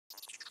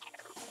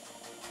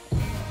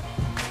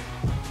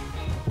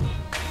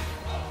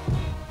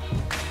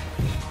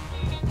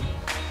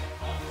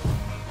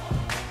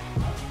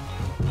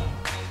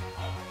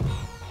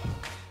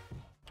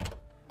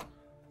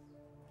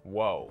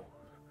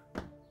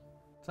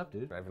What's up,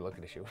 dude? I have a look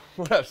at you.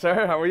 What up,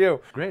 sir? How are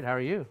you? Great, how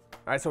are you? All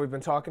right, so we've been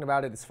talking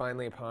about it. It's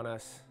finally upon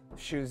us.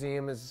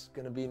 ShoeZeum is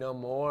going to be no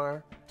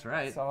more. That's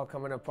right. It's all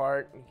coming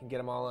apart. You can get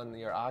them all on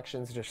your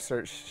auctions. Just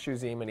search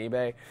ShoeZeum on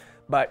eBay.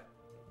 But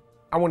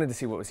I wanted to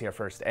see what was here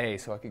first,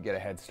 so I could get a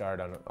head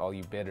start on all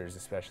you bidders,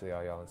 especially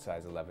all y'all in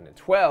size 11 and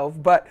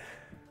 12. But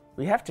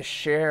we have to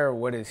share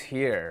what is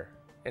here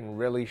and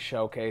really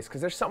showcase, because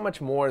there's so much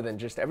more than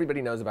just,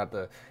 everybody knows about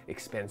the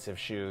expensive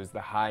shoes,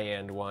 the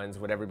high-end ones,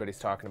 what everybody's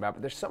talking about,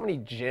 but there's so many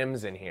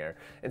gems in here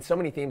and so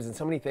many themes and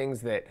so many things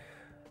that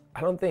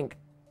I don't think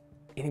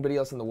anybody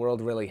else in the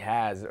world really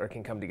has or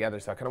can come together.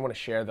 So I kind of want to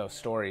share those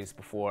stories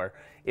before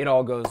it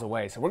all goes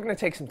away. So we're going to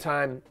take some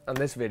time on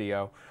this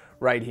video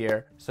right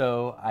here.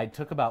 So I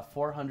took about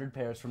 400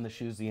 pairs from the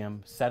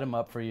ShoeZeum, set them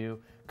up for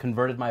you,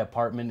 converted my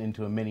apartment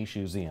into a mini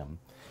ShoeZeum.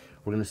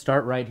 We're going to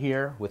start right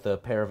here with a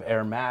pair of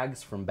Air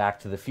Mags from Back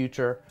to the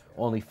Future.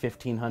 Only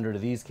 1,500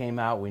 of these came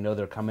out. We know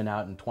they're coming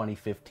out in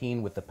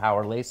 2015 with the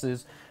power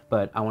laces,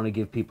 but I want to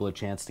give people a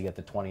chance to get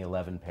the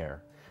 2011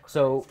 pair.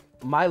 So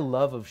my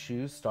love of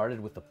shoes started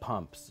with the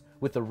pumps,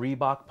 with the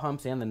Reebok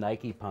pumps and the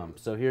Nike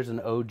pumps. So here's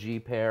an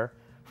OG pair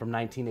from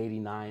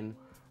 1989.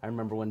 I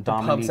remember when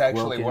Dominique Pumps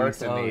actually Wilkins,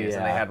 worked in these,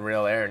 and they had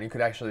real air, and you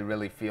could actually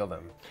really feel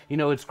them. You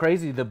know, it's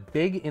crazy. The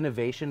big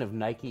innovation of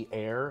Nike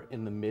Air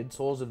in the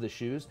midsoles of the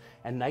shoes,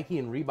 and Nike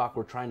and Reebok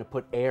were trying to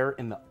put air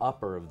in the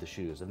upper of the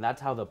shoes, and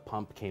that's how the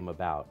pump came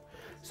about.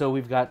 So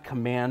we've got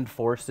Command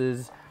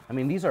Forces. I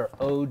mean, these are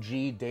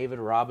OG David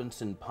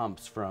Robinson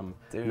pumps from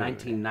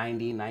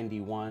 1990,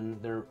 91.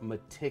 They're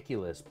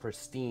meticulous,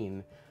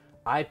 pristine.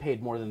 I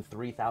paid more than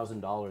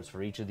 $3,000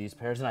 for each of these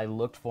pairs, and I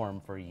looked for them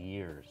for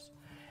years.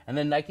 And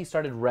then Nike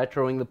started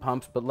retroing the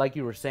pumps, but like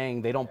you were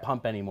saying, they don't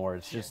pump anymore.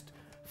 It's just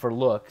for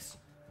looks.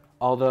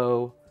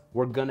 Although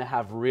we're gonna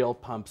have real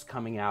pumps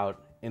coming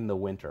out in the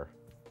winter.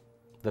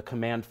 The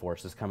Command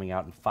Force is coming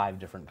out in 5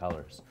 different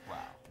colors. Wow.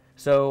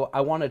 So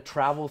I wanna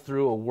travel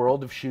through a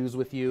world of shoes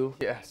with you.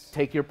 Yes.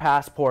 Take your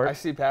passport. I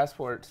see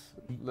passports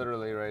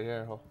literally right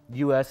here.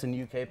 US and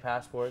UK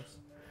passports.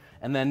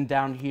 And then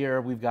down here,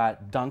 we've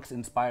got Dunks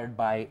inspired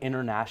by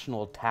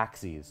international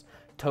taxis.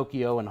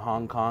 Tokyo and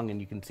Hong Kong, and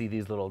you can see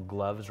these little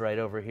gloves right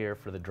over here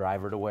for the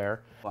driver to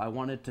wear. I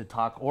wanted to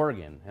talk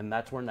Oregon, and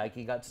that's where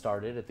Nike got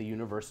started, at the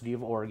University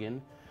of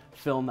Oregon.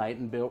 Phil Knight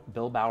and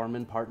Bill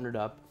Bowerman partnered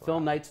up. Wow. Phil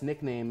Knight's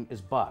nickname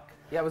is Buck.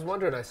 Yeah, I was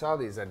wondering, I saw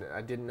these, I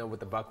didn't know what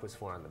the buck was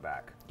for on the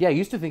back. Yeah, I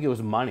used to think it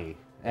was money,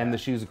 and the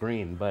shoe's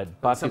green, but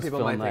Buck is Phil Knight. Some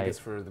people might think it's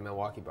for the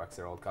Milwaukee Bucks,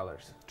 their old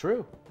colors.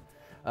 True.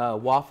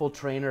 Waffle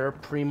Trainer,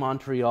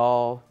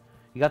 pre-Montreal.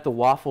 You got the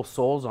waffle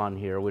soles on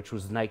here, which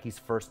was Nike's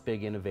first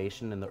big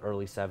innovation in the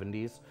early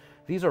 70s.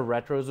 These are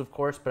retros, of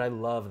course, but I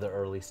love the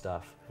early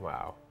stuff.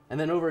 Wow. And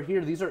then over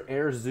here, these are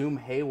Air Zoom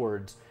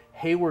Haywards.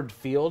 Hayward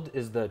Field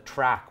is the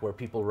track where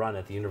people run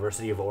at the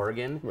University of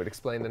Oregon. Would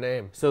explain the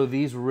name. So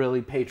these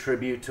really pay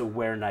tribute to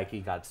where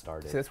Nike got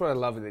started. See, that's what I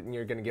love that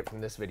you're going to get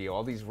from this video,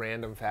 all these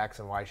random facts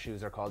on why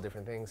shoes are called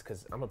different things,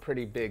 because I'm a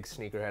pretty big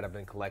sneakerhead. I've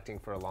been collecting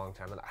for a long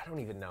time, and I don't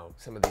even know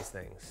some of these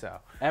things. So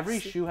every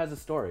shoe has a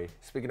story.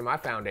 Speaking of my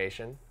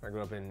foundation, I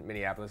grew up in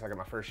Minneapolis. I got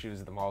my first shoes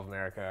at the Mall of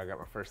America. I got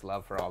my first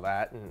love for all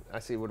that, and I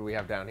see, what do we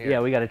have down here?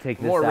 Yeah, we got to take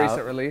this More out.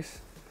 recent release.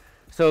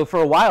 So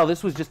for a while,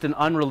 this was just an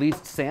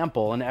unreleased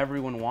sample, and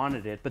everyone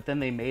wanted it, but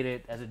then they made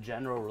it as a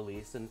general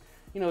release. And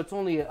you know, it's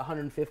only a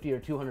 $150 or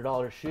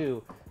 $200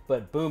 shoe,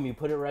 but boom, you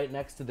put it right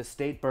next to the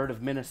state bird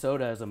of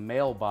Minnesota as a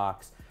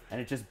mailbox, and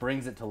it just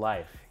brings it to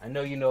life. I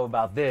know you know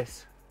about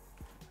this.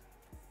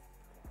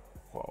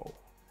 Whoa.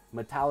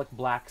 Metallic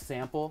black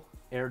sample,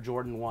 Air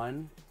Jordan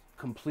 1,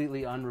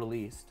 completely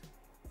unreleased.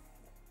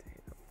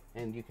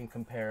 Damn. And you can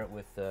compare it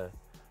with the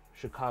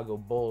Chicago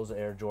Bulls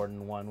Air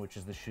Jordan 1, which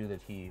is the shoe that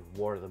he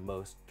wore the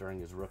most during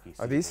his rookie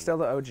season. Are these still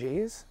the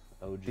OGs?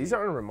 OG. These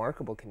are in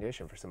remarkable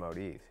condition for some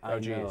OGs. I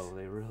know,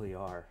 they really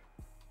are.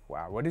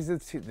 Wow, what is the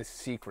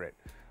secret?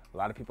 A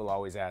lot of people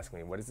always ask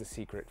me, what is the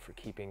secret for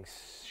keeping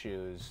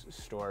shoes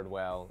stored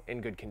well,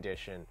 in good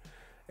condition?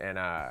 And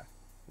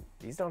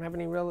these don't have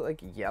any real,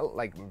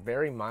 like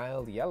very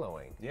mild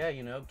yellowing. Yeah,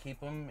 you know,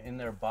 keep them in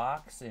their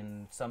box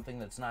in something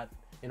that's not,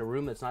 in a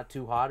room that's not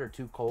too hot or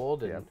too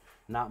cold and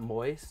not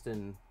moist,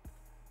 and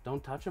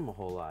don't touch them a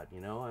whole lot,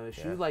 you know? A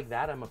shoe like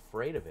that, I'm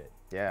afraid of it.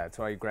 Yeah, that's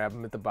why you grab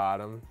them at the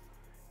bottom.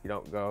 You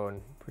don't go and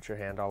put your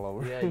hand all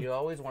over. Yeah, you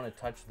always want to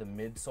touch the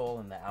midsole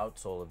and the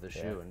outsole of the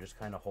shoe and just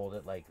kind of hold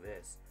it like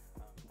this.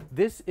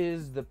 This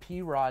is the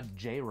P-Rod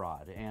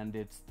J-Rod, and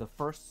it's the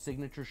first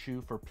signature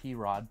shoe for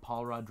P-Rod,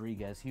 Paul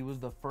Rodriguez. He was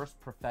the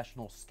first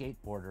professional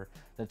skateboarder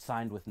that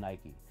signed with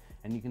Nike.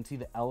 And you can see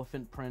the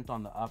elephant print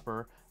on the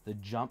upper, the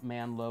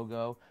Jumpman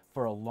logo.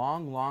 For a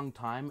long, long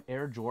time,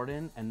 Air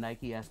Jordan and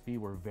Nike SB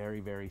were very,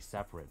 very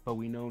separate. But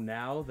we know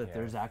now that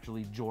there's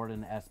actually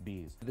Jordan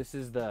SBs. This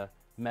is the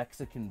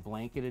Mexican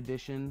blanket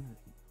edition,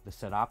 the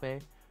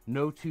Serape.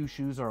 No two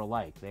shoes are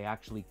alike. They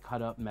actually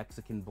cut up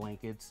Mexican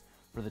blankets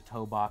for the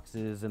toe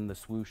boxes and the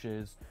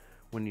swooshes.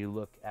 When you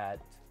look at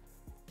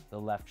the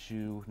left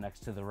shoe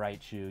next to the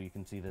right shoe, you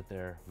can see that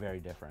they're very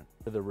different.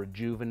 The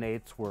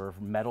Rejuvenates were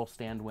medal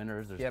stand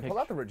winners. There's Yeah, pull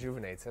out the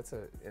Rejuvenates. That's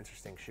an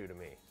interesting shoe to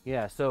me.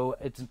 Yeah, so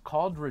it's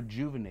called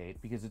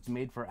Rejuvenate because it's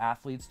made for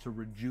athletes to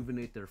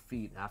rejuvenate their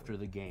feet after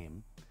the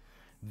game.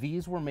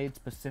 These were made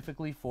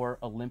specifically for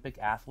Olympic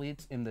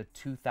athletes in the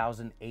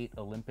 2008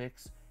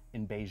 Olympics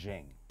in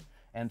Beijing.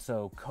 And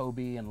so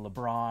Kobe and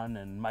LeBron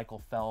and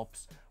Michael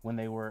Phelps, when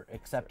they were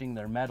accepting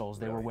their medals,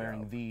 they were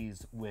wearing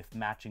these with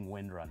matching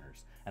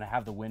Windrunners. And I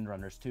have the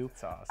Windrunners too.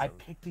 That's awesome. I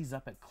picked these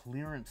up at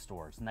clearance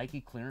stores, Nike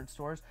clearance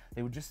stores.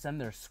 They would just send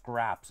their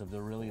scraps of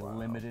the really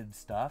limited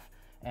stuff,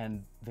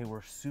 and they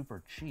were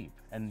super cheap.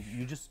 And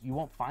you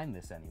won't find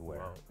this anywhere.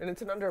 Wow. And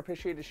it's an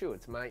underappreciated shoe.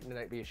 It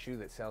might be a shoe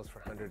that sells for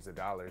hundreds of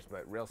dollars,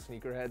 but real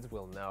sneakerheads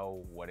will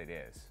know what it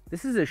is.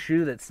 This is a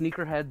shoe that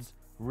sneakerheads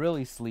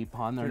really sleep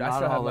on. They're Dude, not I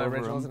still have all my over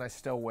originals, them. and I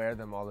still wear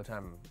them all the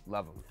time.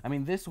 Love them. I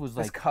mean, this was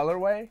This like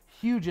colorway?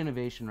 huge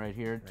innovation right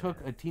here. It took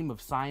a team of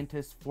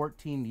scientists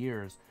 14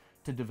 years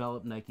to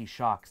develop Nike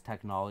Shox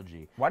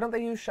technology. Why don't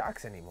they use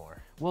Shox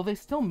anymore? Well, they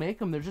still make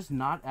them. They're just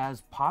not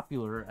as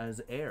popular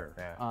as Air.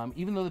 Yeah.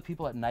 Even though the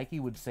people at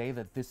Nike would say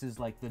that this is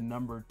like the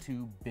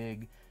 #2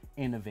 big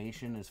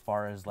innovation as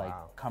far as like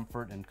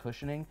comfort and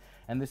cushioning.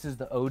 And this is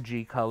the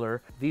OG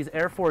color. These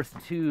Air Force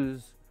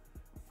 2s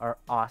are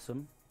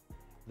awesome.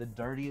 The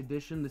Dirty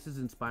Edition, this is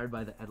inspired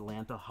by the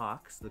Atlanta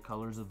Hawks, the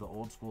colors of the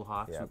old school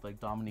Hawks with like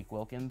Dominique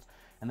Wilkins.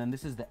 And then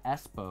this is the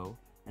Espo,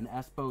 and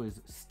Espo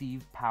is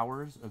Steve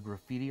Powers, a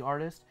graffiti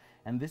artist.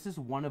 And this is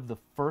one of the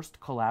first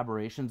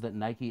collaborations that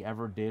Nike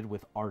ever did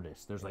with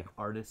artists. There's like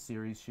artist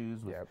series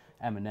shoes with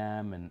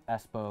Eminem and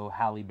Espo,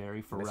 Halle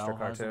Berry, Pharrell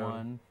has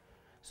one.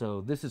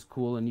 So this is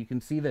cool, and you can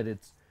see that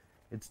it's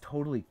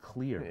totally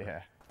clear.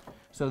 Yeah.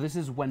 So this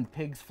is When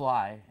Pigs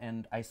Fly,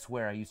 and I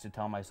swear I used to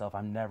tell myself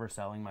I'm never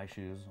selling my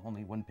shoes,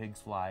 only When Pigs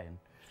Fly, and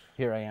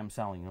here I am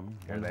selling them.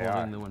 I'm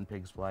holding the When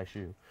Pigs Fly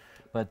shoe.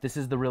 But this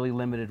is the really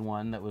limited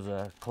one that was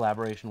a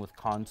collaboration with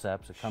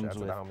Concepts. It comes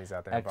with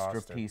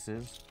extra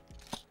pieces.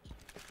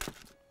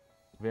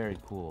 Very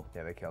cool.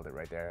 Yeah, they killed it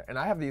right there. And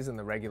I have these in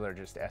the regular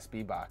just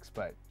SB box,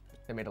 but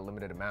they made a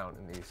limited amount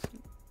in these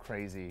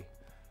crazy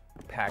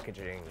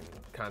packaging and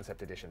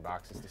concept edition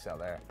boxes to sell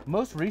there.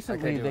 Most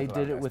recently, they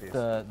did it with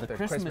the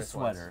Christmas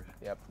sweater. Ones.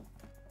 Yep.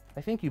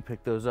 I think you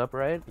picked those up,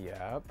 right?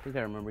 Yep. I think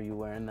I remember you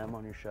wearing them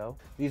on your show.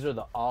 These are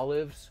the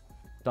Olives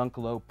Dunk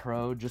Low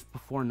Pro, just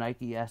before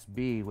Nike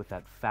SB, with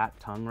that fat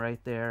tongue right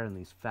there and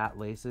these fat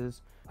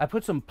laces. I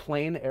put some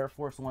plain Air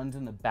Force Ones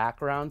in the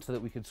background so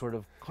that we could sort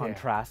of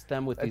contrast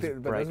them with these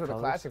bright But those were the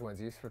colors. classic ones.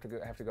 You used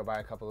to have to go buy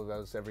a couple of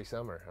those every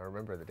summer. I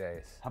remember the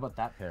days. How about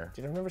that pair?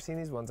 Dude, I've never seen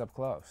these ones up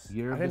close.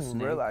 Year I of the didn't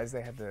Snake. realize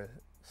they had the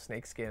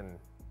snakeskin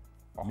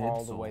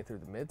all the way through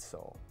the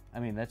midsole. I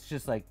mean, that's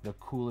just like the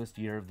coolest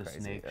Year of the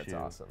Snake That's shoe.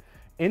 awesome.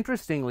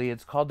 Interestingly,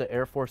 it's called the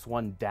Air Force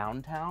One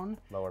Downtown.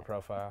 Lower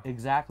profile.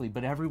 Exactly,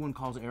 but everyone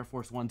calls Air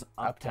Force Ones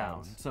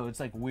Uptown. Uptowns. So it's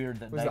like weird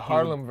that It was the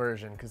Harlem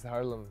version, because the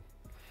Harlem,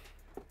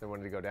 they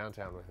wanted to go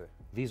downtown with it.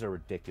 These are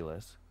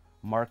ridiculous.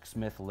 Mark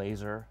Smith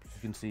Laser.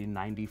 You can see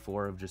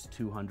 94 of just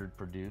 200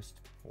 produced.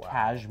 Wow.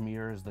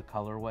 Cashmere is the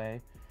colorway.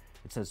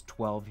 It says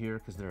 12 here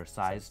because they're a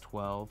size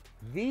 12.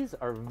 These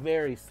are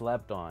very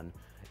slept on.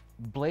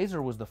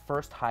 Blazer was the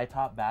first high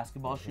top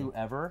basketball shoe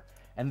ever.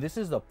 And this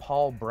is the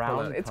Paul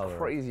Brown It's color.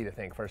 crazy to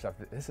think, first off,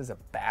 that this is a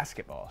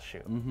basketball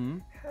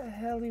shoe. How the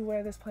hell do you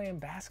wear this playing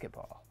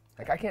basketball?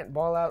 Like, I can't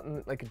ball out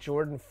in like a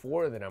Jordan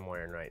 4 that I'm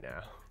wearing right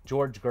now.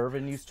 George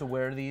Gervin used to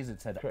wear these.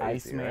 It said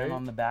Crazy, Iceman right?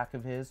 on the back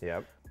of his.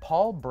 Yep.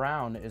 Paul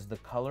Brown is the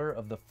color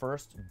of the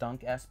first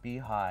Dunk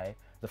SB High,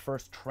 the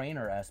first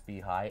Trainer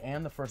SB High,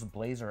 and the first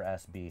Blazer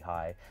SB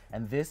High.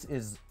 And this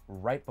is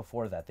right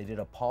before that. They did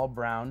a Paul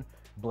Brown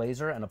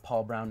Blazer and a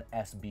Paul Brown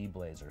SB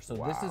Blazer. So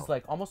this is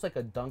like almost like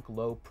a Dunk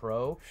Low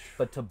Pro,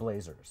 but to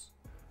Blazers.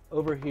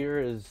 Over here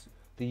is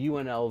the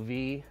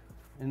UNLV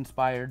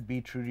inspired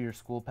Be True to Your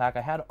School pack.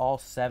 I had all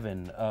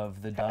 7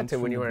 of the Dunks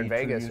when you were in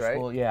Vegas, right?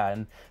 School. Yeah,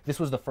 and this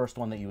was the first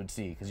one that you would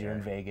see because you're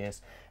in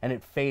Vegas. And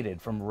it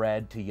faded from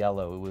red to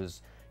yellow. It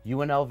was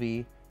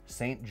UNLV,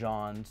 St.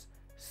 John's,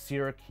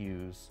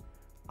 Syracuse,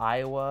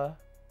 Iowa,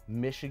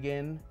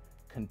 Michigan,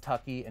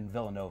 Kentucky, and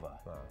Villanova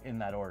in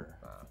that order.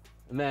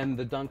 And then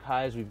the Dunk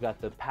Highs, we've got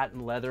the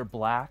patent leather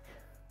black.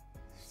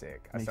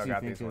 Sick. I Makes still you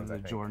got think these of ones, the I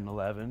think. Jordan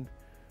 11.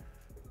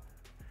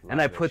 Love And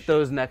I this put shit.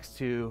 those next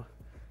to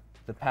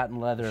the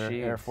patent leather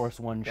Sheeds. Air Force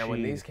One Yeah,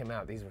 when Sheed. these came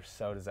out, these were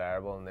so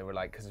desirable, and they were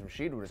like, because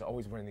Rashid was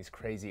always wearing these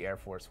crazy Air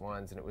Force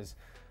Ones, and it was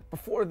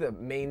before the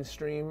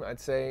mainstream, I'd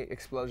say,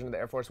 explosion of the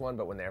Air Force One,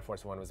 but when the Air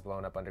Force One was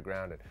blowing up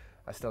underground, and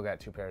I still got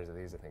 2 pairs of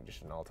these, I think,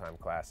 just an all-time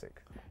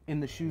classic. In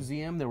the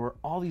ShoeZeum, there were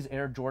all these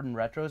Air Jordan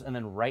retros, and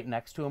then right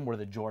next to them were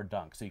the Jord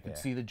Dunk. So you could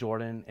see the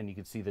Jordan, and you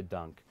could see the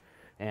Dunk.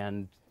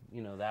 And,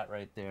 you know, that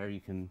right there,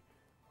 you can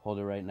hold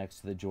it right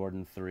next to the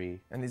Jordan 3.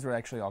 And these were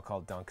actually all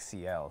called Dunk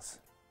CLs.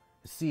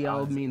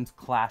 CL means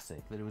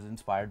classic, that it was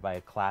inspired by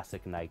a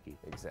classic Nike.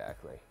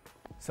 Exactly.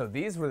 So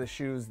these were the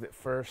shoes that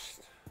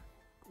first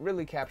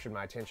really captured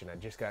my attention. I'd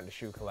just got into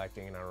shoe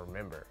collecting, and I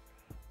remember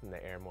when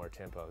the Air More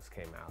Tempos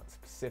came out,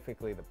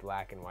 specifically the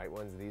black and white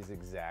ones, these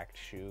exact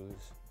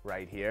shoes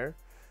right here.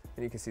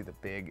 And you can see the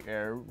big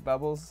air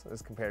bubbles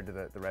as compared to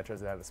the retros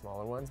that have the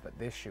smaller ones. But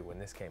this shoe, when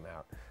this came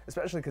out,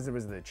 especially because there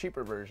was the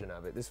cheaper version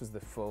of it, this was the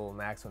full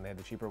max one. They had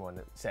the cheaper one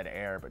that said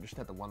air, but just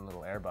had the one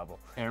little air bubble.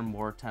 Air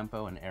More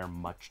Tempo and Air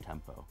Much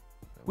Tempo.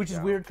 Which is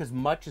weird because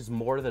much is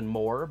more than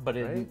more, but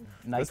in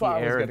Nike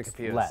Air it's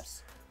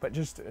less. But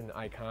just an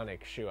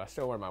iconic shoe. I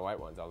still wear my white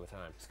ones all the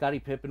time. Scottie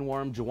Pippen wore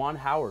them. Juwan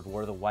Howard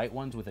wore the white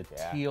ones with a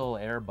teal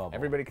air bubble.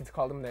 Everybody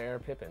called them the Air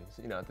Pippins,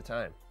 you know, at the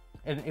time.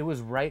 And it was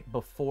right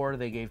before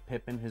they gave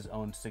Pippen his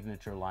own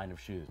signature line of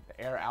shoes.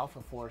 The Air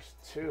Alpha Force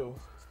 2.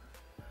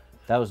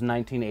 That was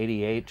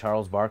 1988,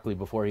 Charles Barkley,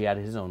 before he had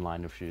his own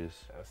line of shoes.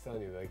 I was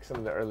telling you, like some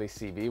of the early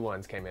CB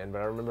ones came in, but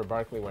I remember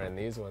Barkley wearing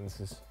these ones.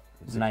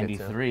 It's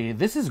 93.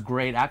 This is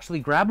great. Actually,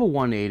 grab a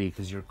 180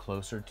 because you're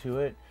closer to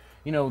it.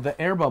 You know, the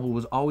air bubble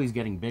was always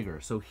getting bigger.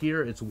 So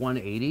here it's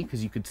 180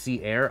 because you could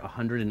see air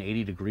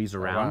 180 degrees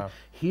around. Wow.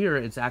 Here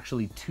it's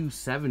actually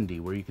 270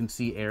 where you can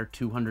see air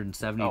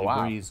 270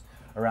 degrees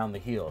around the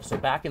heel. So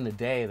back in the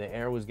day, the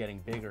air was getting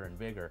bigger and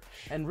bigger.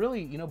 And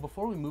really, you know,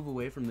 before we move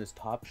away from this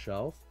top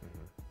shelf,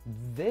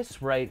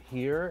 this right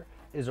here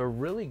is a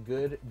really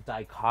good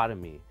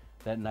dichotomy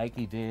that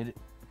Nike did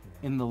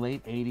in the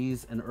late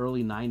 80s and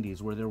early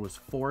 90s where there was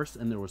force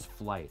and there was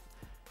flight.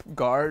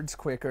 Guards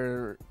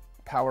quicker,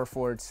 power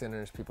forward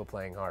centers, people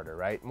playing harder,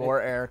 right?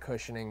 More air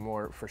cushioning,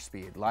 more for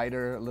speed.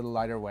 Lighter, a little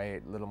lighter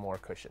weight, a little more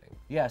cushioning.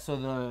 Yeah, so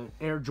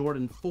the Air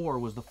Jordan 4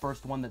 was the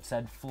first one that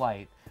said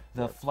flight.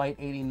 The Flight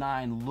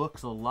 89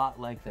 looks a lot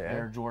like the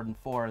Air Jordan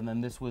 4, and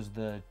then this was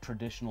the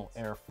traditional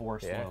Air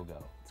Force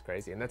logo. It's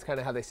crazy, and that's kind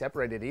of how they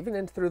separated even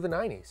in through the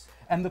 90s.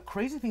 And the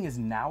crazy thing is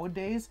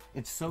nowadays,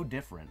 it's so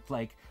different.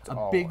 Like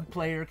a big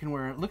player can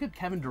wear, look at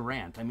Kevin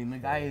Durant. I mean, the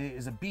guy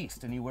is a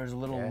beast, and he wears a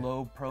little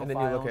low profile shoe. And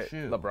then you look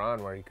at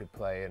LeBron, where he could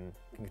play and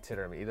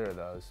consider him either of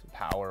those,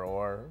 power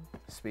or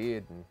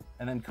speed.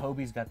 And then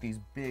Kobe's got these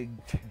big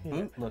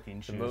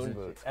boot-looking shoes. The moon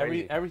boots.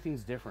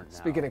 Everything's different now.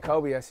 Speaking of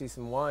Kobe, I see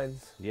some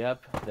ones.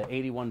 Yep, the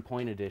 81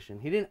 point edition.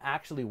 He didn't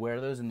actually wear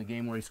those in the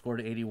game where he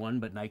scored 81,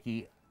 but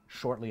Nike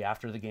shortly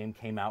after the game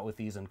came out with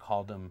these and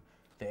called them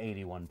the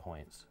 81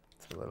 points.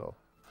 It's a little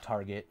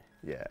Target.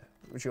 Yeah,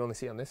 which you only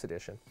see on this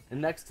edition.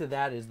 And next to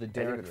that is the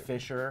Derek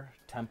Fisher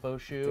Tempo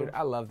shoe. Dude,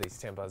 I love these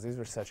Tempos. These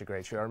were such a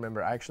great shoe. I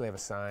remember I actually have a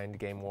signed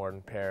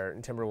game-worn pair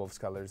in Timberwolves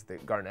colors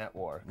that Garnett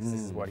wore, because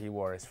this is what he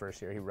wore his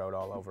first year. He wrote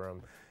all over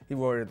them.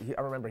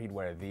 I remember he'd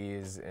wear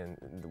these in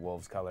the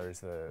Wolves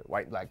colors, the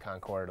white and black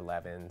Concord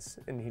 11s,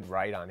 and he'd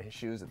write on his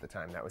shoes at the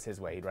time. That was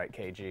his way. He'd write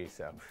KG.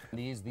 So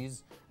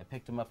these, I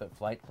picked them up at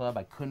Flight Club.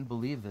 I couldn't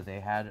believe that they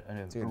had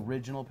an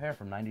original pair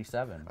from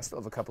 '97. I still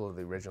have a couple of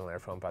the original Air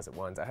Foamposite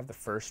ones. I have the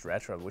first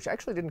retro, which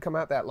actually didn't come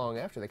out that long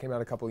after. They came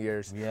out a couple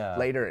years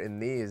later in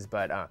these.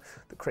 But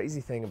the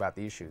crazy thing about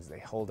these shoes, they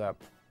hold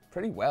up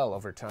pretty well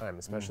over time,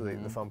 especially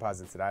the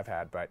Foamposites that I've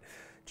had. But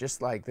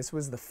just like this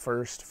was the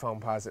first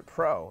Foamposite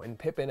Pro, and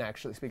Pippen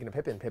actually, speaking of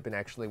Pippen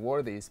actually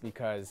wore these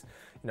because,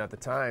 you know, at the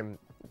time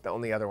the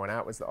only other one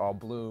out was the all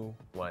blue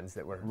ones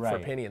that were for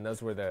Penny, and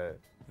those were the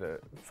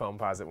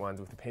Foamposite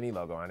ones with the Penny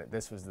logo on it.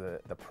 This was the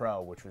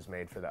Pro, which was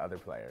made for the other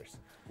players.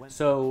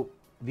 So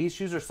these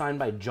shoes are signed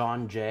by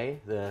John Jay,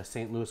 the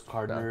St. Louis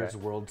Cardinals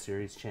World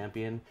Series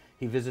champion.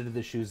 He visited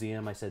the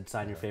ShoeZeum. I said,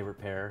 sign your favorite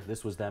pair.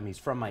 This was them. He's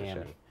from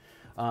Miami.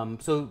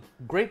 So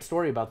great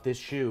story about this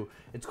shoe.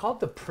 It's called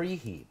the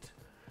Preheat.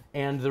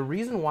 And the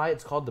reason why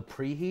it's called the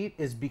Preheat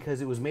is because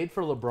it was made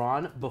for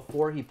LeBron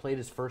before he played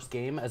his first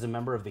game as a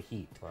member of the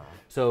Heat. Wow.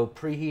 So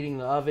preheating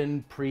the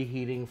oven,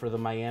 preheating for the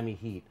Miami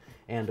Heat.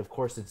 And of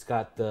course it's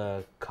got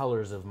the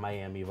colors of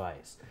Miami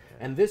Vice.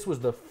 And this was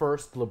the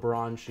first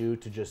LeBron shoe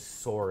to just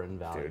soar in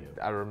value. Dude,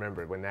 I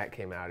remember when that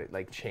came out, it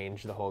like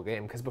changed the whole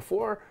game. Because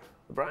before,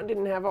 LeBron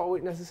didn't have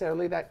always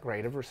necessarily that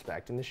great of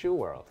respect in the shoe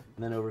world.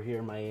 And then over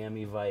here,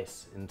 Miami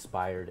Vice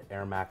inspired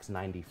Air Max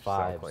 95s.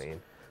 So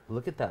clean.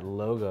 Look at that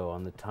logo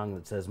on the tongue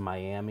that says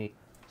Miami.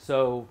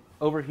 So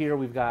over here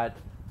we've got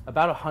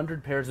about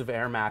 100 pairs of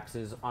Air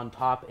Maxes on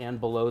top and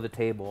below the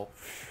table.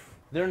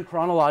 They're in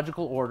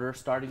chronological order,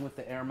 starting with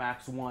the Air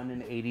Max 1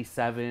 in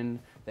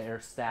 '87, the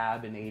Air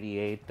Stab in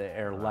 '88, the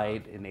Air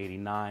Light in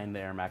 '89, the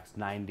Air Max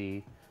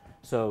 90.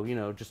 So, you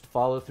know, just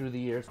follow through the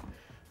years.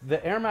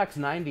 The Air Max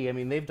 90, I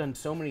mean, they've done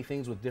so many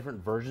things with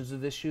different versions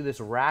of this shoe. This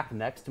rack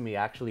next to me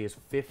actually is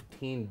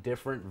 15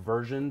 different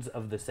versions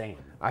of the same.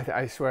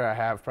 I swear I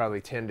have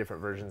probably 10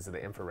 different versions of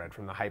the infrared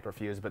from the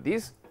Hyperfuse, but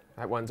these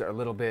ones are a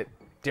little bit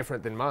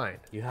different than mine.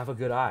 You have a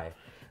good eye.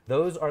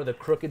 Those are the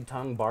Crooked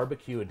Tongue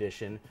Barbecue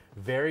Edition.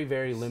 Very,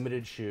 very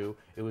limited shoe.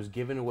 It was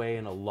given away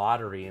in a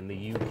lottery in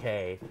the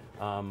UK.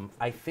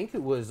 I think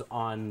it was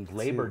on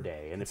Labor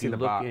Day. And if you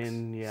look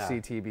in,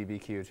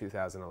 CTBBQ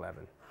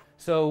 2011.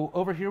 So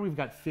over here we've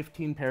got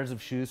 15 pairs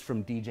of shoes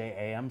from DJ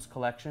AM's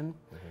collection.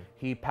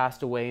 He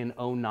passed away in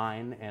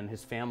 '09 and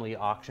his family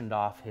auctioned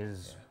off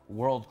his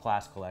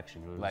world-class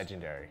collection. It was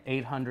legendary.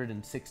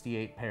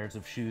 868 pairs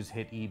of shoes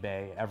hit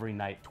eBay. Every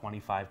night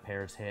 25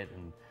 pairs hit,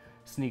 and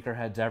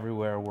sneakerheads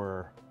everywhere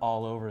were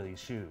all over these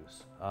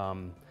shoes.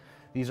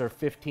 These are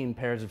 15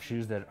 pairs of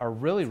shoes that are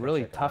really,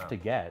 really tough to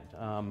get.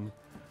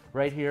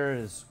 Right here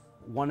is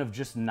one of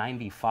just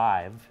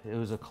 95. It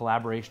was a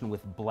collaboration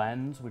with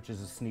Blends, which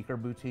is a sneaker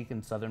boutique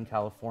in Southern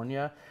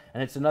California,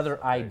 and it's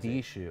another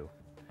ID shoe.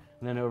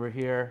 And then over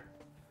here,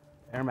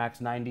 Air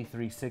Max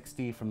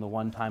 9360 from the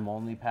One Time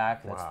Only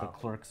pack. That's the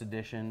Clerks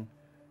edition.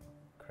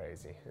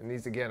 Crazy. And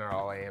these again are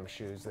all AM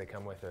shoes. They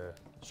come with a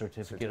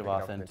certificate of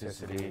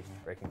authenticity.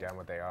 Breaking down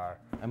what they are.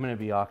 I'm going to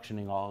be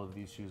auctioning all of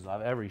these shoes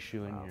off. Every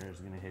shoe in here is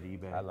going to hit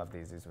eBay. I love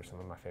these. These were some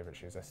of my favorite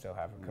shoes. I still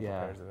have a couple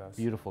pairs of those.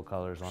 Beautiful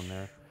colors on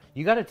there.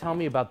 You got to tell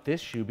me about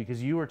this shoe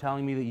because you were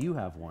telling me that you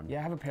have one. Yeah,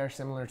 I have a pair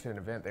similar to an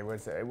event. It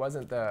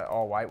wasn't the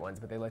all white ones,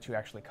 but they let you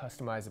actually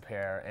customize a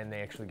pair, and they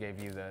actually gave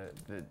you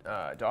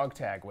the dog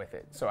tag with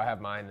it. So I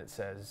have mine that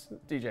says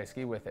DJ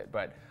Ski with it,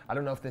 but I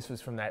don't know if this was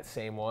from that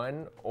same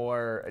one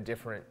or a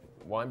different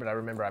one, but I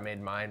remember I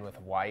made mine with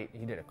white.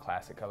 He did a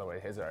classic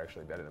colorway. His are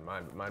actually better than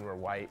mine, but mine were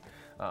white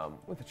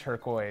with a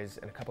turquoise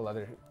and a couple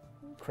other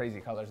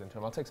crazy colors into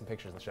them. I'll take some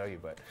pictures and show you,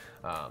 but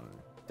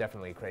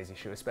definitely a crazy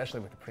shoe,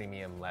 especially with the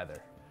premium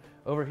leather.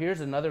 Over here's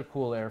another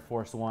cool Air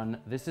Force One.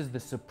 This is the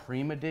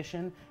Supreme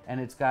Edition,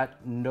 and it's got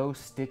no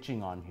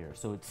stitching on here,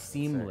 so it's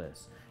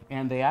seamless.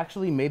 And they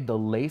actually made the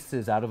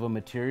laces out of a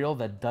material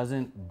that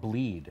doesn't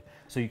bleed,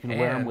 so you can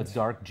wear them with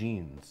dark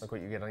jeans. Look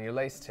what you get on your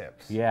lace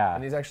tips. Yeah.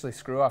 And these actually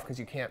screw off because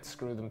you can't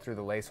screw them through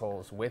the lace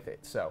holes with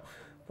it. So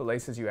the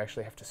laces you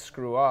actually have to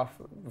screw off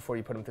before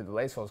you put them through the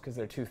lace holes because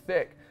they're too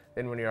thick.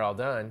 Then when you're all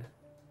done,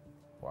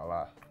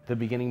 voila. The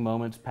Beginning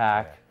Moments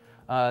pack.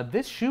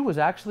 This shoe was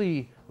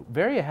actually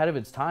very ahead of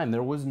its time.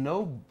 There was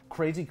no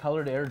crazy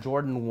colored Air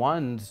Jordan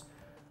 1s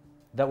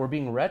that were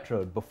being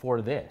retroed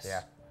before this.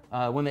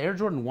 Yeah. When the Air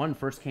Jordan 1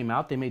 first came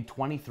out, they made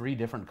 23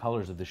 different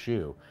colors of the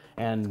shoe.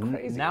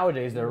 And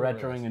nowadays they're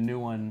retroing a new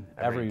one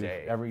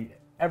every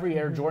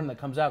Air Jordan that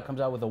comes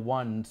out with a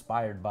 1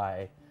 inspired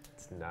by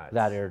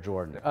that Air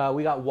Jordan.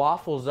 We got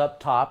waffles up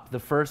top. The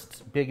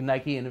first big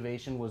Nike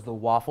innovation was the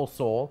waffle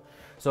sole.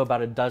 So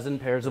about a dozen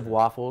pairs of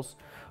waffles.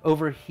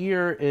 Over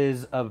here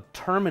is a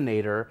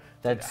Terminator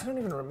that's... I don't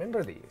even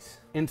remember these.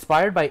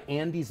 Inspired by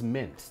Andy's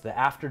Mints, the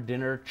after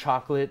dinner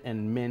chocolate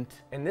and mint.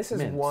 And this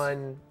is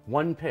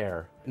one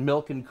pair.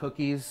 Milk and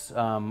cookies,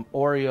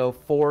 Oreo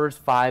 4s,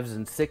 5s,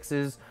 and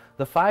 6s.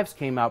 The 5s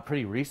came out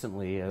pretty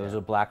recently. It was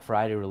a Black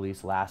Friday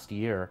release last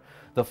year.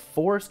 The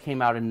 4s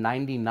came out in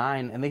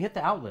 '99, and they hit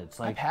the outlets.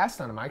 I passed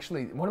on them.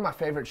 Actually, one of my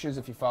favorite shoes,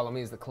 if you follow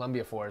me, is the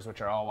Columbia 4s,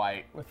 which are all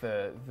white with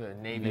the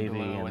navy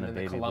blue and then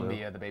the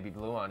Columbia, the baby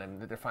blue on them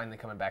that they're finally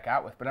coming back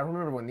out with. But I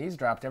remember when these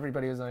dropped,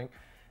 everybody was like,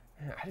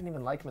 I didn't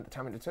even like them at the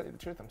time. And to tell you the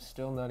truth, I'm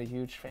still not a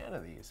huge fan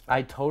of these.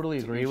 I totally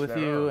agree with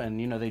you. And,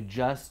 you know, they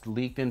just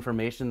leaked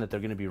information that they're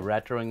going to be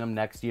retroing them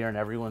next year, and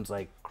everyone's,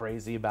 like,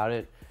 crazy about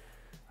it.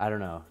 I don't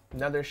know.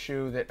 Another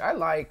shoe that I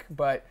like,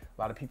 but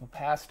a lot of people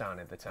passed on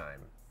at the time.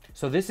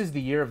 So this is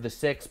the year of the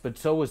 6, but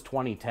so was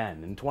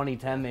 2010. In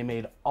 2010, they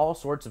made all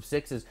sorts of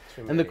 6s.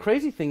 And the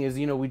crazy thing is,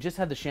 you know, we just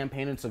had the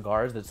champagne and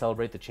cigars that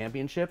celebrate the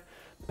championship.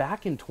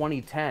 Back in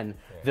 2010,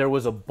 there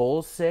was a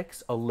Bulls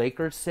 6, a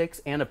Lakers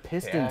 6, and a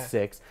Pistons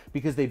 6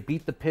 because they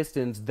beat the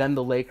Pistons, then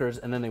the Lakers,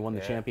 and then they won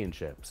the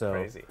championship. So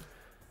crazy.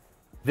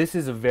 This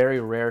is a very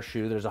rare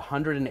shoe. There's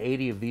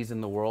 180 of these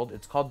in the world.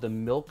 It's called the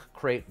Milk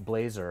Crate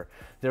Blazer.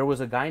 There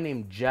was a guy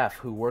named Jeff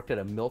who worked at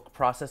a milk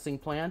processing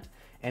plant,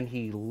 and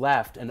he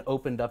left and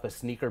opened up a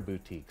sneaker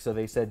boutique. So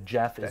they said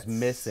Jeff is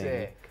missing.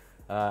 Sick.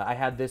 I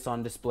had this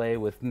on display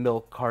with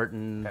milk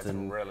cartons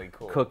and really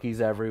cool. Cookies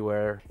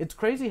everywhere. It's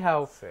crazy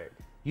how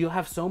you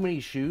have so many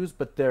shoes,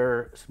 but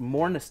they're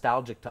more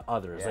nostalgic to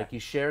others. Like you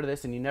share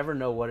this and you never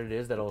know what it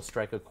is that'll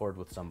strike a chord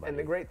with somebody. And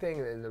the great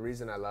thing, and the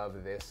reason I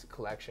love this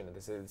collection,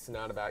 is it's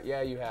not about,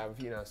 you have,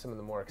 some of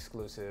the more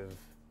exclusive,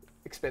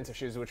 expensive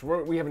shoes, which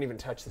we haven't even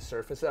touched the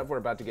surface of. We're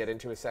about to get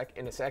into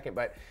in a second,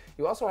 but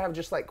you also have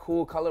just like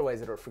cool colorways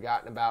that are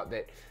forgotten about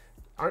that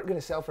aren't going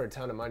to sell for a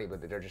ton of money, but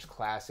that are just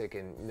classic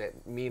and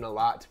that mean a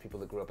lot to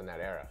people that grew up in that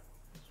era.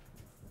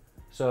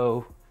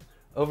 So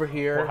over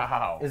here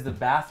is the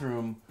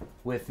bathroom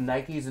with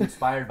Nikes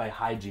inspired by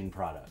hygiene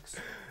products.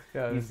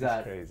 You've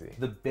got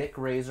the Bic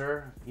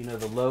razor. You know,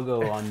 the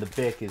logo on the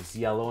Bic is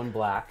yellow and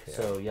black,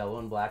 so yellow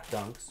and black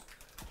dunks.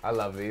 I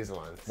love these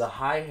ones. The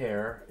high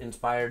hair,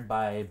 inspired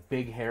by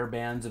big hair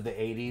bands of the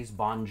 80s,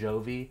 Bon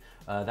Jovi.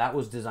 That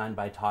was designed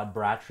by Todd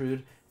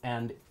Bratrud,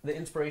 and the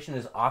inspiration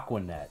is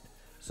Aquanet.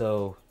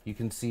 So you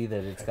can see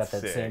that it's got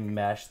that same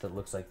mesh that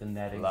looks like the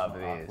netting of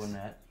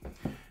Aquanet.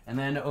 And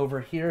then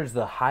over here is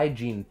the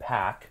hygiene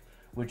pack,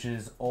 which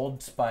is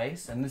Old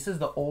Spice. And this is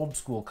the old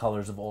school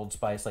colors of Old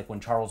Spice, like when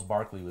Charles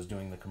Barkley was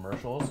doing the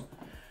commercials.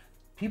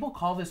 People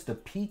call this the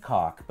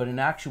Peacock, but in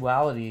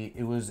actuality,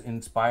 it was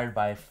inspired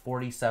by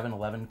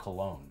 4711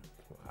 cologne.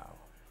 Wow.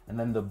 And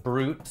then the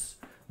Brutes.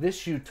 This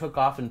shoe took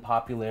off in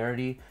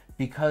popularity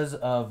because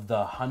of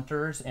the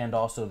Hunters and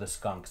also the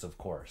Skunks, of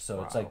course.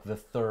 So it's like the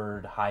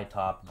third high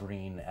top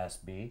green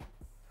SB.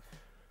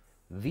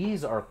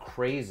 These are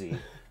crazy.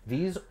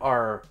 These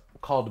are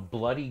called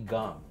Bloody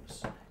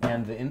Gums,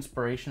 and the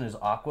inspiration is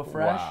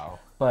Aquafresh. Wow.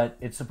 But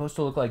it's supposed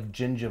to look like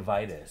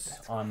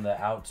gingivitis on the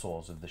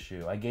outsoles of the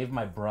shoe. I gave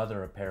my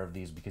brother a pair of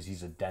these because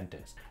he's a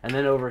dentist. And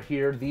then over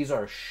here, these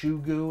are shoe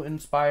goo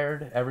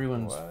inspired.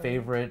 Everyone's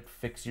favorite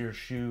fix your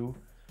shoe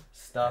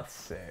stuff. That's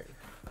sick.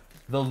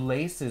 The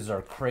laces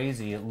are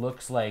crazy. It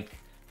looks like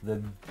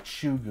the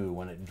shoe goo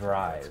when it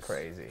dries. That's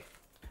crazy.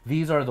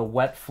 These are the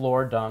wet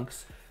floor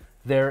dunks.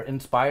 They're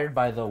inspired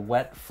by the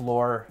wet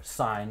floor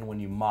sign when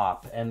you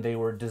mop, and they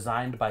were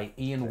designed by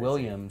Ian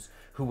Williams,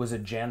 who was a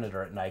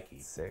janitor at Nike.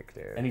 Sick,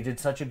 dude. And he did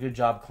such a good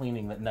job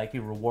cleaning that Nike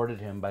rewarded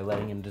him by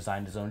letting him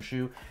design his own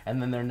shoe.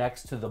 And then they're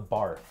next to the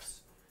Barfs.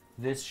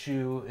 This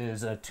shoe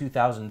is a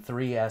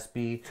 2003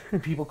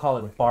 SB. People call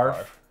it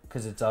Barf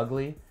because it's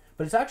ugly,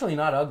 but it's actually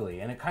not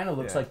ugly, and it kind of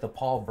looks like the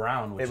Paul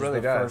Brown, which is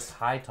the first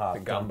high top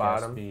gum dunk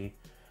bottom. SB.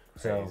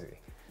 So Crazy.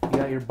 you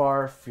got your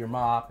Barf, your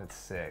mop, That's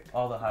sick.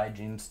 all the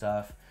hygiene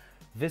stuff.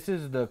 This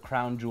is the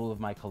crown jewel of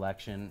my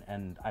collection,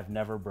 and I've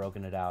never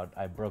broken it out.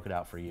 I broke it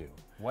out for you.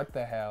 What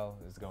the hell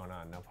is going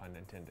on? No pun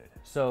intended.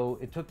 So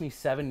it took me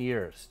 7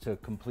 years to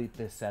complete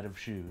this set of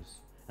shoes,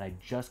 and I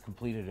just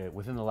completed it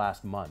within the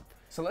last month.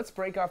 So let's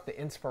break off the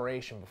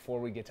inspiration before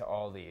we get to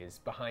all these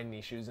behind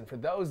these shoes. And for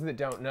those that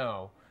don't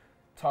know,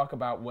 talk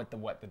about what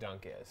the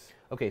Dunk is.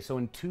 Okay, so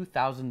in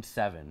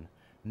 2007,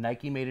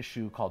 Nike made a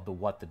shoe called the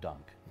What the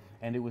Dunk,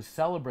 and it was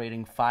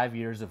celebrating 5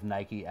 years of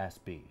Nike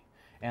SB.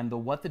 And the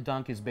What the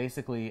Dunk is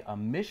basically a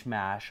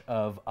mishmash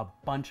of a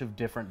bunch of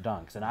different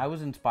dunks. And I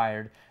was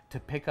inspired to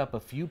pick up a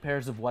few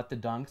pairs of What the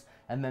Dunks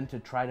and then to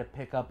try to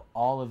pick up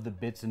all of the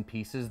bits and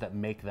pieces that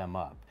make them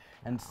up.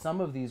 And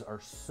some of these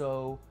are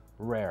so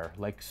rare,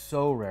 like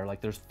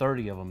there's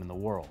 30 of them in the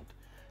world.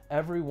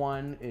 Every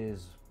one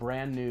is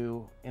brand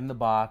new, in the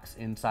box,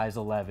 in size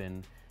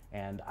 11.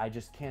 And I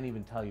just can't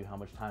even tell you how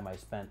much time I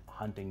spent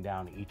hunting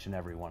down each and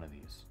every one of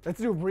these.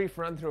 Let's do a brief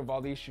run through of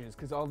all these shoes,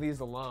 because all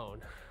these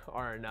alone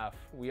are enough.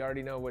 We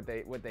already know what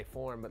they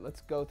form, but let's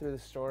go through the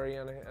story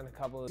on a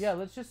couple of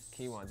let's just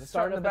key ones. Let's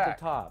start in up the at back.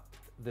 the top.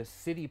 The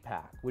City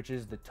Pack, which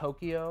is the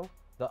Tokyo.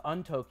 The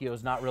Un-Tokyo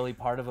is not really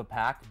part of a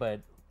pack,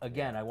 but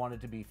again, I want it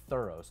to be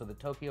thorough. So the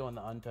Tokyo and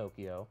the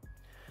Un-Tokyo.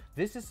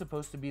 This is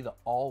supposed to be the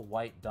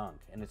all-white dunk,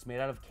 and it's made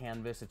out of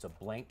canvas. It's a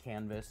blank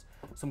canvas.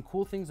 Some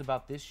cool things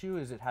about this shoe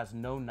is it has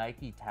no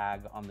Nike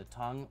tag on the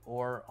tongue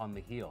or on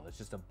the heel. It's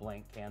just a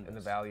blank canvas. And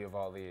the value of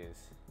all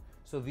these.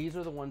 So these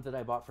are the ones that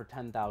I bought for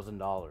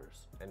 $10,000.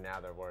 And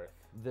now they're worth?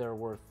 They're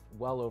worth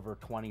well over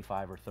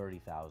 25 or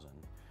 30,000.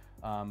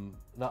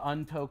 The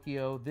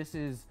Un-Tokyo, this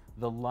is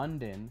the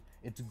London.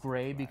 It's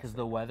gray because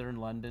the weather in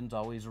London's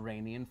always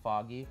rainy and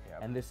foggy.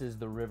 And this is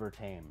the River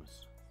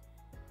Thames.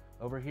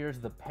 Over here is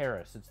the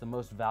Paris. It's the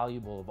most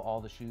valuable of all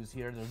the shoes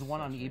here. There's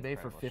one on eBay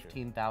for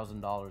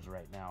 $15,000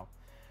 right now.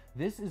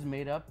 This is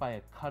made up by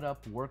a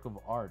cut-up work of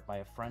art by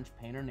a French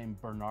painter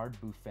named Bernard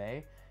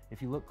Buffet.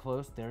 If you look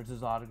close, there's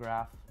his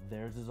autograph,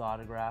 there's his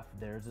autograph,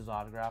 there's his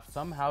autograph.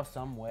 Somehow,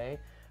 some way,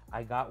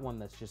 I got one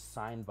that's just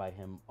signed by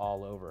him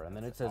all over. And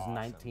then it says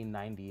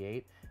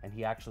 1998, and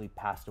he actually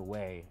passed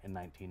away in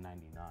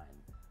 1999.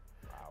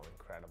 Wow,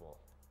 incredible.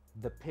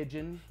 The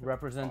pigeon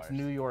represents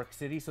New York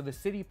City. So the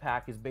City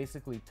Pack is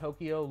basically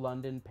Tokyo,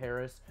 London,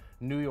 Paris,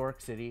 New York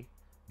City.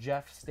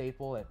 Jeff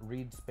Staple at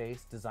Reed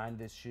Space designed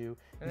this shoe.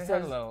 And it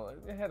had a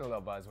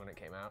little buzz when it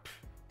came out.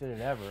 Did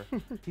it ever?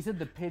 He said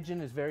the pigeon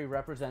is very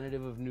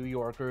representative of New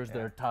Yorkers.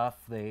 They're tough.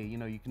 They,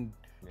 you can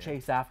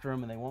chase after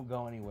them and they won't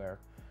go anywhere.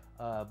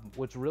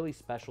 What's really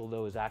special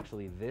though is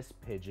actually this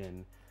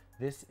pigeon.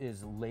 This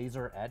is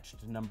laser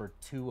etched number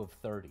 2 of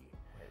 30.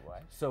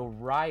 What? So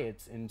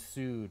riots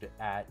ensued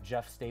at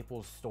Jeff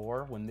Staples'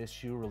 store when this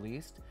shoe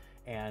released,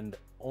 and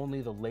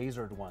only the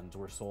lasered ones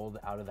were sold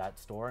out of that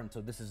store, and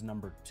so this is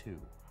number 2.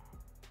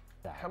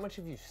 How much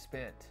have you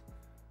spent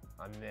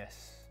on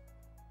this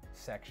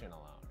section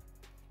alone?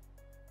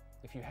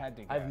 If you had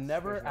to guess. I've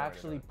never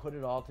actually put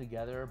it all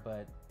together,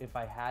 but if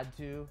I had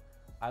to,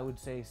 I would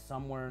say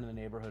somewhere in the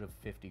neighborhood of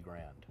 50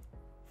 grand.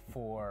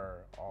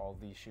 For all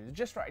these shoes,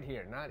 just right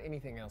here, not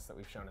anything else that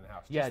we've shown in the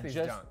house. Yeah, just these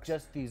dunks.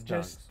 Just these dunks.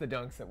 Just the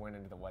dunks that went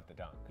into the What the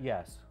Dunk.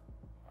 Yes.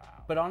 Wow.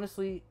 But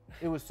honestly,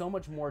 it was so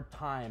much more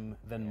time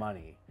than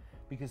money,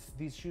 because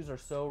these shoes are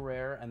so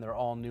rare and they're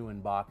all new in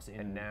box in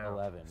and now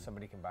 11.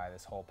 Somebody can buy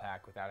this whole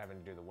pack without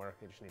having to do the work.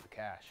 They just need the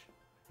cash.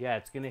 Yeah,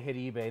 it's gonna hit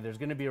eBay. There's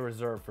gonna be a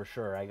reserve for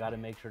sure. I gotta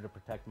make sure to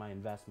protect my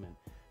investment,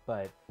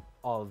 but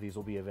all of these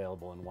will be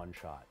available in one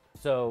shot.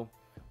 So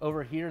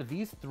over here,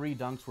 these 3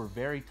 dunks were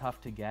very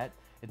tough to get.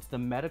 It's the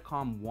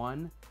Metacom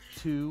 1,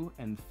 2,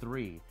 and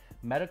 3.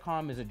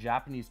 Metacom is a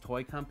Japanese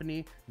toy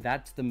company.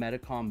 That's the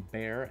Metacom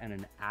bear and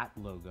an @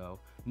 logo.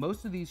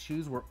 Most of these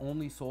shoes were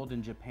only sold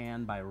in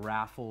Japan by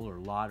raffle or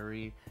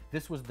lottery.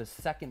 This was the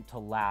second to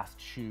last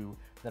shoe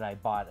that I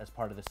bought as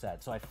part of the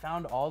set. So I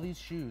found all these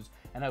shoes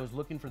and I was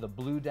looking for the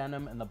blue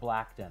denim and the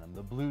black denim,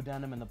 the blue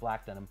denim and the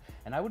black denim.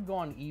 And I would go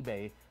on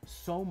eBay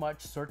so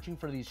much searching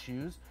for these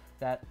shoes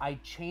that I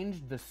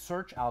changed the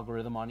search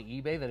algorithm on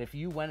eBay that if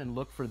you went and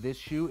looked for this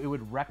shoe, it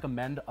would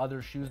recommend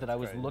other shoes that I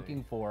was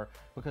looking for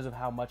because of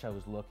how much I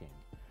was looking.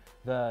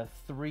 The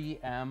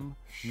 3M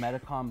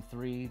Metacom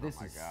 3, this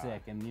my is God.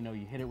 sick. And you know,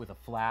 you hit it with a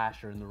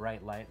flash or in the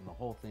right light and the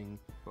whole thing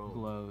Boom.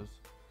 glows.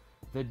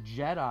 The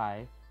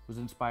Jedi was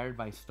inspired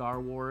by Star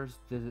Wars.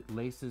 The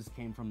laces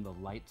came from the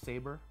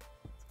lightsaber.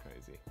 It's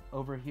crazy.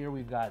 Over here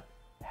we've got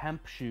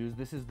hemp shoes.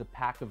 This is the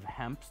pack of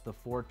hemps, the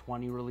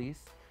 420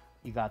 release.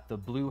 You got the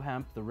blue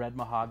hemp, the red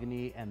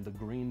mahogany, and the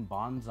green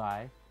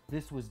bonsai.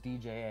 This was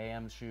DJ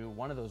AM's shoe.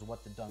 One of those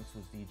What the Dunks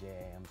was DJ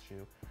AM's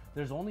shoe.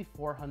 There's only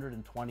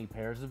 420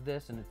 pairs of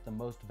this, and it's the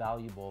most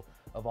valuable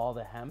of all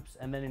the hemps.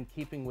 And then in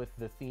keeping with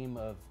the theme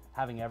of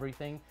having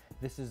everything,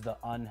 this is the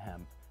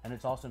unhemp, and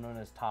it's also known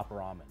as top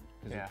ramen,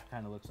 because it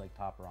kind of looks like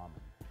top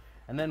ramen.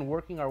 And then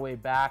working our way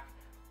back,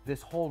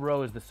 this whole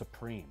row is the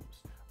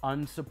Supremes.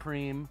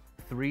 Unsupreme,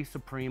 3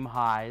 Supreme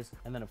highs,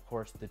 and then of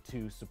course the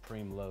 2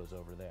 Supreme lows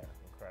over there.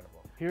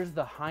 Incredible. Here's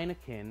the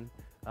Heineken.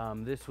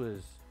 This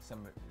was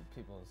Some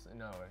people's,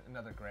 no,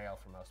 another grail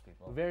for most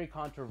people. very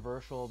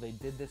controversial. They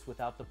did this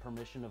without the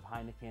permission of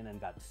Heineken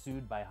and got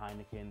sued by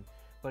Heineken.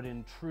 But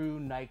in true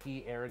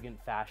Nike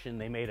arrogant fashion,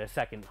 they made a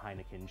second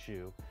Heineken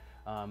shoe.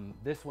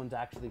 This one's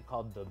actually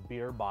called the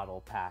beer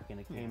bottle pack, and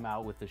it came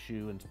out with the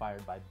shoe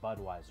inspired by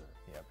Budweiser.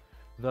 Yep.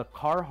 The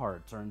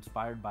Carhartts are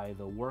inspired by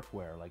the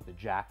workwear, like the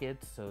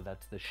jackets, so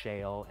that's the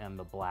shale and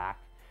the black.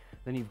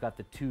 Then you've got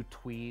the 2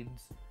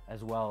 tweeds,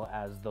 as well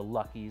as the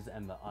Luckies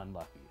and the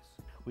Unluckies.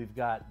 We've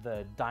got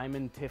the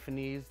Diamond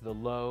Tiffany's, the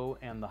low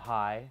and the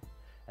high,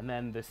 and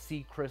then the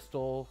Sea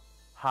Crystal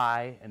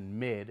high and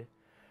mid.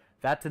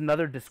 That's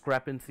another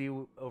discrepancy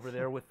over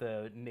there with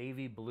the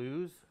navy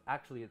blues.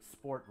 Actually, it's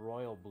Sport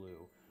Royal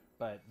Blue,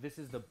 but this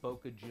is the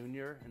Boca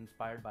Junior,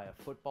 inspired by a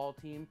football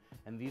team,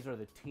 and these are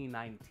the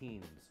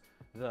T19s.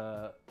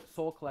 The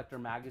Soul Collector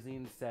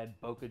magazine said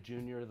Boca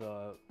Junior,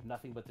 the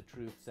Nothing But the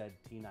Truth said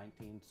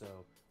T19, so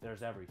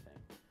there's everything.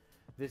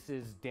 This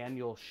is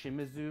Daniel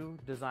Shimizu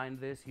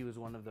designed this. He was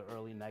one of the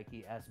early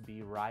Nike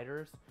SB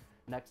riders.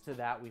 Next to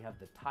that, we have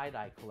the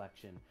tie-dye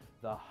collection.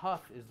 The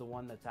Huff is the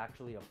one that's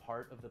actually a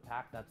part of the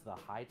pack. That's the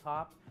high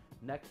top.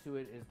 Next to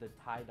it is the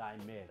tie-dye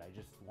mid. I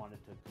just wanted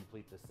to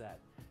complete the set.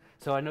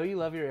 So I know you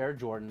love your Air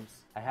Jordans.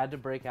 I had to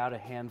break out a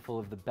handful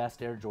of the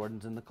best Air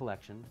Jordans in the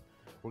collection.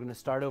 We're gonna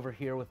start over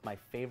here with my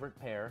favorite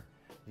pair.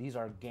 These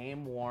are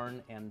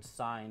game-worn and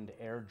signed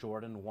Air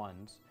Jordan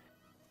 1s.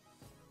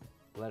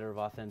 Letter of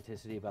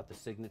authenticity about the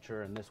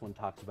signature, and this one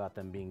talks about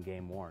them being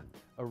game worn.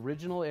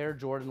 Original Air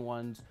Jordan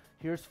 1s,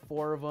 here's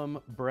 4 of them,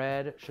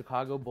 Bread,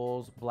 Chicago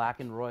Bulls, Black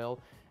and Royal,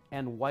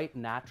 and White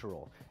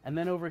Natural. And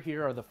then over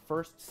here are the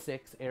first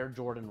 6 Air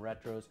Jordan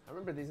Retros. I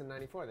remember these in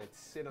 '94, they'd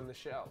sit on the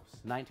shelves.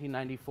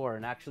 1994,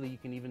 and actually you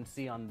can even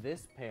see on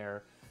this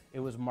pair, it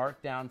was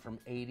marked down from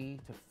 80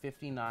 to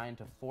 59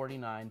 to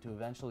 49 to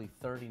eventually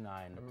 39.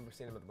 I remember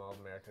seeing them at the Mall of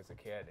America as a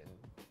kid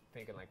and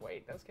thinking like,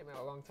 wait, those came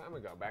out a long time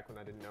ago, back when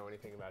I didn't know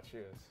anything about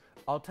shoes.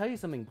 I'll tell you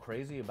something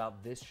crazy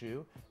about this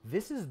shoe.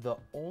 This is the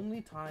only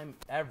time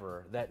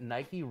ever that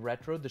Nike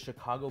retroed the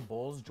Chicago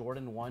Bulls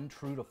Jordan 1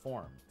 true to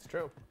form. It's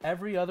true.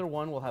 Every other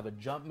one will have a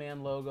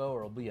Jumpman logo or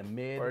it'll be a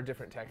mid. Or a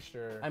different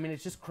texture. I mean,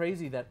 it's just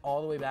crazy that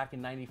all the way back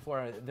in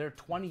 '94, they're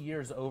 20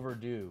 years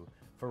overdue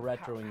for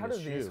retroing How this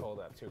do shoe. these hold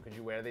up too? Could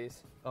you wear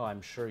these? Oh,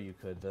 I'm sure you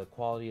could. The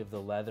quality of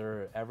the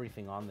leather,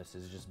 everything on this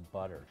is just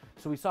butter.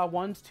 So we saw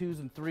 1s, 2s,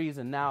 and 3s,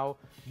 and now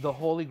the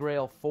Holy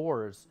Grail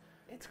 4s.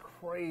 It's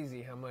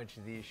crazy how much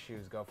these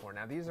shoes go for.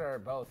 Now these are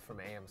both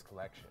from AM's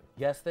collection.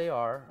 Yes, they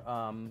are.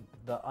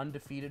 The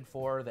Undefeated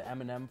 4, the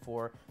M&M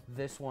 4.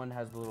 This one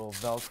has the little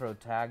Velcro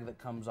tag that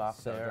comes off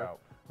So there,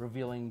 dope.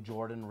 revealing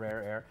Jordan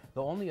Rare Air.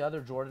 The only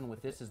other Jordan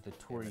with this is the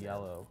Tour M&M.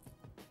 Yellow.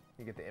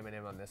 You get the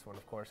M&M on this one,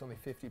 of course. Only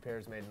 50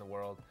 pairs made in the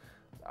world.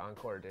 The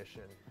Encore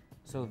edition.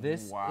 So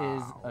this Wow.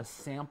 is a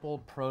sample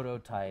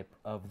prototype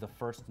of the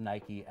first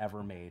Nike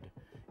ever made.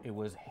 It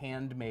was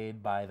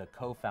handmade by the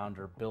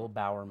co-founder Bill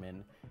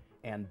Bowerman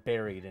and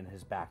buried in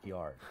his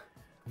backyard.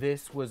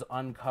 This was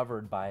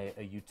uncovered by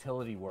a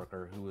utility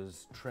worker who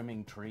was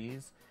trimming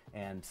trees,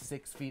 and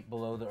 6 feet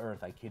below the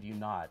earth, I kid you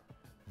not,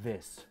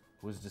 this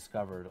was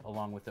discovered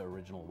along with the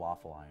original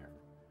waffle iron.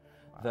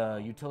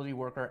 The utility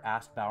worker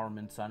asked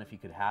Bowerman's son if he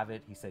could have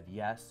it. He said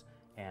yes,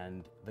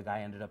 and the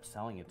guy ended up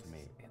selling it to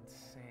me.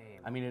 Insane.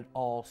 I mean, it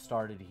all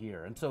started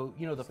here. And so,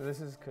 you know, So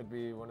this could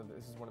be one of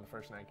the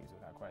first Nikes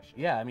without question.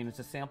 yeah, I mean, it's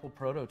a sample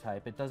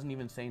prototype. It doesn't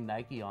even say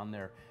Nike on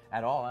there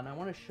at all. And I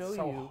want to show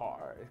So you.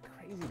 hard. It's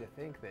crazy to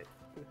think that.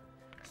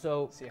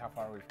 So, See how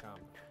far we've come.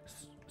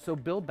 so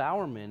Bill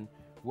Bowerman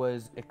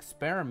was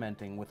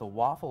experimenting with a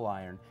waffle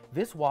iron.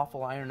 This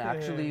waffle iron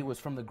actually was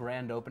from the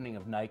grand opening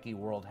of Nike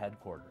World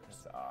Headquarters.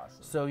 That's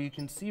awesome. So you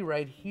can see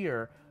right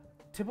here,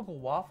 typical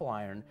waffle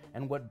iron,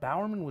 and what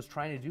Bowerman was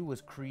trying to do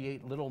was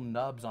create little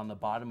nubs on the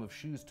bottom of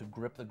shoes to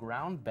grip the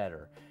ground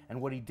better.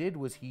 And what he did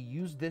was he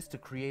used this to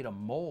create a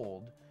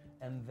mold,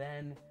 and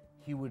then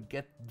he would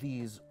get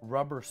these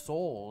rubber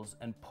soles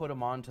and put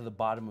them onto the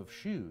bottom of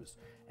shoes.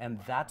 And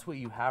that's what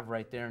you have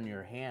right there in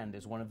your hand,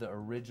 is one of the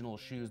original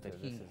shoes that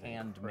he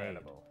handmade.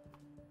 Incredible.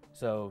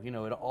 So, you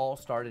know, it all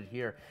started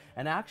here.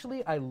 And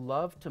actually, I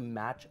love to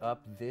match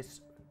up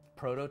this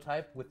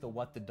prototype with the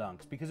What the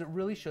Dunks, because it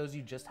really shows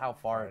you just how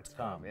far it's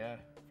come. Yeah,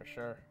 for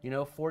sure. You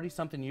know,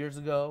 40-something years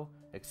ago,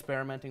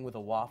 experimenting with a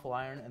waffle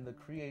iron, and the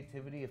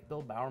creativity. If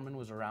Bill Bowerman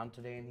was around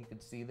today and he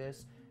could see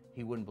this,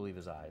 he wouldn't believe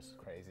his eyes.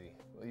 Crazy.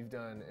 Well, you've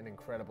done an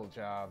incredible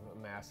job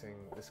amassing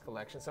this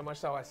collection. So much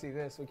so I see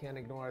this, we can't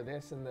ignore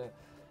this in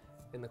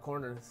the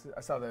corner. I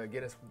saw the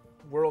Guinness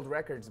World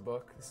Records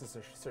book. This is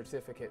a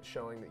certificate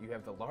showing that you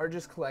have the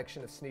largest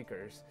collection of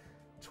sneakers,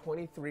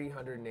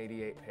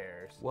 2,388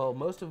 pairs. Well,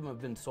 most of them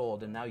have been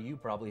sold, and now you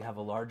probably have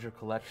a larger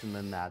collection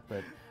than that.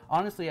 But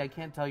honestly, I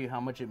can't tell you how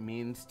much it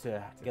means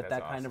to get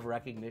that kind of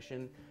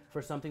recognition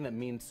for something that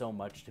means so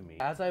much to me.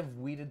 As I've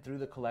weeded through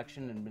the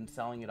collection and been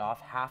selling it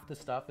off, half the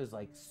stuff is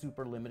like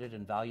super limited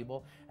and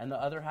valuable, and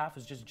the other half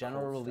is just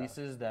general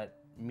releases that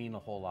mean a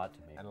whole lot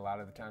to me. And a lot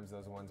of the times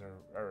those ones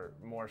are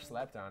more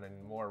slept on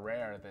and more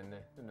rare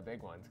than the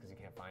big ones because you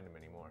can't find them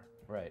anymore.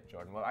 Right.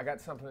 Jordan, well, I got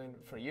something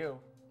for you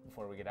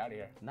before we get out of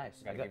here.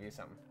 Nice. I gotta give you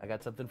something. I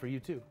got something for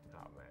you too.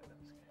 Oh man, that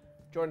was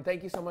good. Jordan,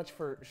 thank you so much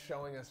for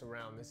showing us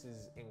around. This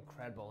is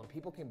incredible. And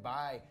people can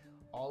buy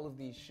all of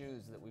these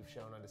shoes that we've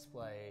shown on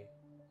display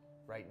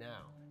right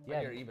now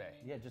on your eBay.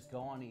 Yeah, just go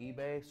on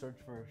eBay, search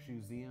for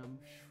ShoeZeum.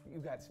 You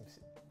got some,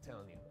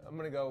 telling you. I'm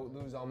gonna go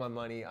lose all my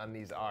money on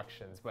these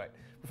auctions, but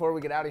before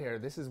we get out of here,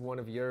 this is one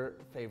of your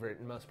favorite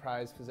and most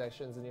prized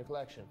possessions in your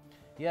collection.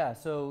 Yeah,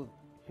 so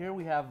here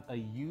we have a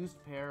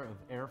used pair of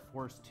Air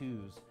Force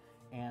 2s,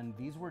 and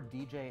these were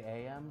DJ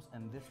AMs,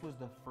 and this was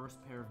the first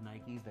pair of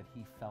Nikes that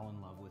he fell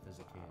in love with as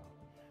a kid.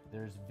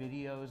 There's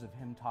videos of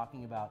him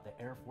talking about the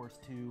Air Force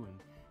 2 and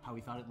how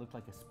he thought it looked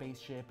like a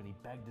spaceship, and he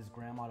begged his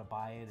grandma to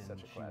buy it, and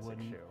she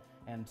wouldn't. Shoe.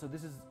 And so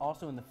this is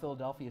also in the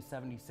Philadelphia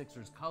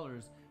 76ers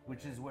colors,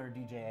 which is where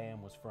DJ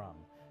AM was from.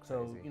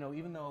 So, you know,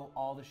 even though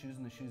all the shoes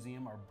in the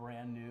ShoeZeum are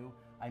brand new,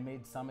 I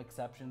made some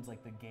exceptions,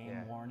 like the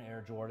game-worn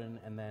Air Jordan,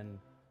 and then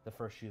the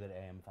first shoe that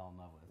AM fell in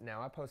love with.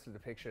 Now, I posted a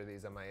picture of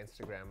these on my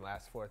Instagram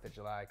last 4th of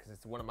July because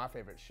it's one of my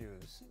favorite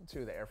shoes,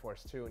 too, the Air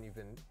Force 2, and you've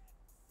been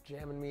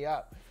jamming me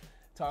up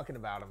talking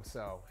about them,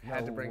 so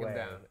had to bring them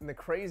down. And the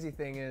crazy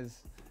thing is,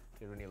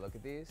 dude, when you look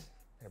at these,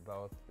 they're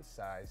both the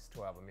size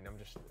 12. I mean, I'm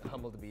just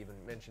humbled to be even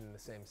mentioned in the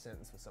same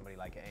sentence with somebody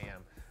like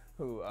AM,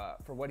 who,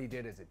 for what he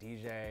did as a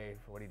DJ,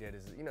 for what he did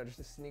as, you know, just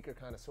a sneaker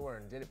connoisseur,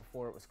 and did it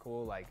before it was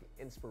cool, like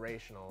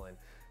inspirational, and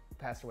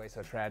passed away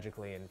so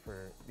tragically, and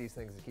for these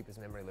things to keep his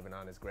memory living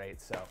on is great.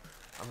 So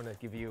I'm gonna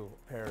give you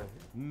a pair of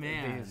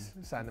these,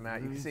 sign them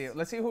out. You can see it.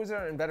 Let's see who's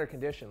in better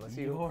condition. Let's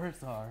see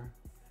yours are.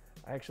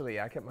 Actually,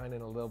 I kept mine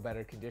in a little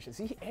better condition.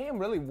 See, AM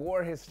really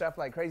wore his stuff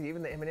like crazy.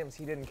 Even the M&Ms,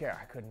 he didn't care.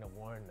 I couldn't have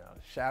worn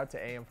those. Shout out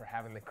to AM for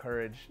having the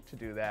courage to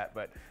do that.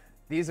 But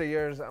these are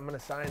yours. I'm gonna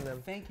sign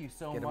them. Thank you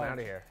so much. Get them out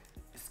of here.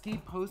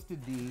 Ski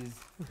posted these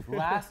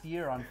last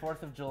year on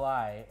 4th of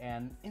July,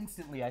 and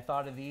instantly I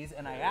thought of these,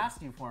 and I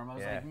asked you for them. I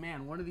was like,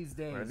 man, one of these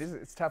days.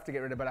 It's tough to get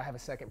rid of, but I have a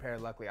second pair,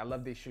 luckily. I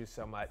love these shoes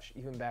so much.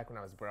 Even back when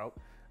I was broke,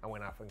 I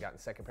went off and got a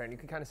second pair, and you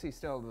can kind of see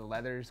still the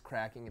leathers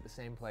cracking at the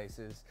same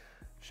places.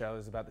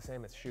 Shows about the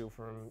same as shoe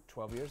from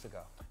 12 years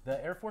ago.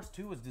 The Air Force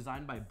 2 was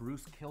designed by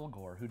Bruce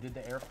Kilgore, who did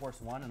the Air Force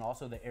 1 and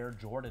also the Air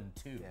Jordan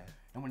 2. Yeah.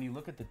 And when you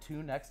look at the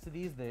two next to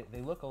these, they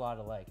look a lot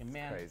alike. And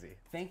man, crazy.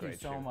 Thank you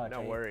so much.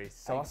 No worries.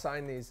 So I'll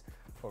sign these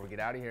before we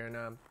get out of here,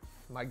 and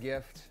my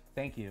gift.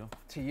 Thank you.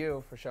 To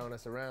you for showing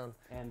us around.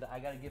 And I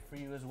got a gift for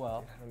you as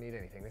well. I don't need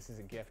anything. This is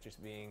a gift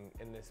just being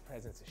in this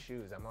presence of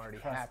shoes. I'm already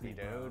happy,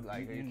 dude.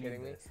 Like, are you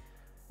kidding me?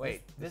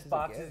 Wait, this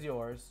box is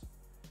yours.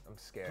 I'm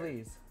scared.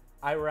 Please.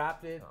 I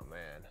wrapped it. Oh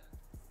man.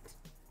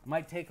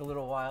 Might take a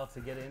little while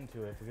to get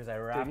into it because I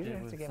wrapped it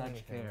with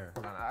such care.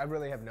 Hold on, I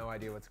really have no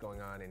idea what's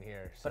going on in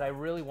here. So. But I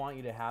really want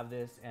you to have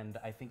this, and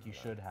I think you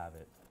should have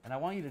it. And I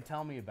want you to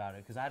tell me about it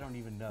because I don't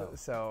even know.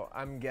 So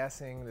I'm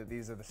guessing that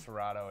these are the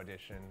Serato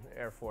edition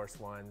Air Force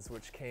Ones,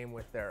 which came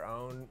with their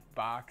own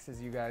box,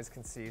 as you guys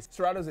can see.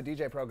 Serato's a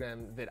DJ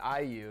program that I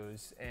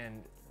use,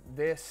 and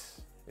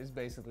this is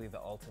basically the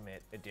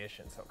ultimate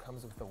edition. So it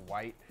comes with the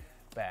white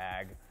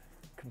bag,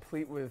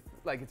 complete with,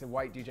 like, it's a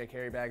white DJ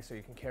carry bag so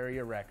you can carry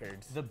your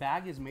records. The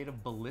bag is made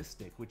of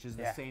ballistic, which is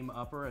the same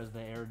upper as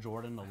the Air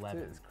Jordan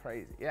 11. It's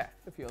crazy. Yeah,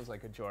 it feels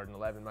like a Jordan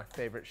 11, my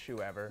favorite shoe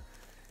ever.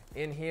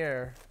 In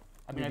here,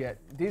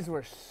 these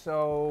were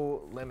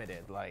so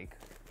limited, like.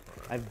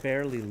 I've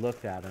barely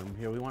looked at them.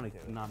 Here, we want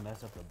to not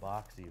mess up the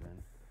box even.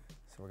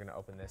 So we're gonna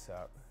open this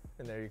up,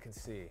 and there you can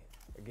see,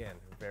 again,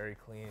 very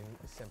clean,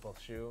 simple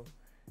shoe.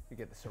 You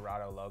get the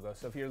Serato logo.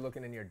 So if you're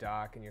looking in your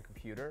dock in your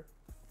computer,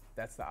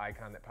 that's the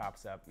icon that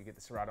pops up. You get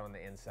the Serato on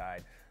the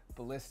inside.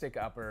 Ballistic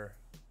upper,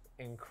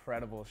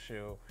 incredible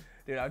shoe.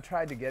 Dude, I've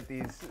tried to get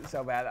these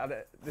so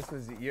bad. This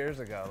was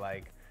years ago,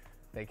 like,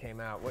 they came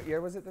out. What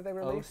year was it that they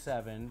released?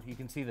 07. You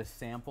can see the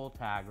sample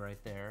tag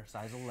right there,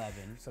 size 11.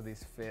 So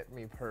these fit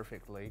me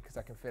perfectly because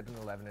I can fit an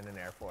 11 in an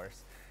Air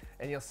Force.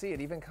 And you'll see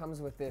it even comes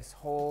with this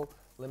whole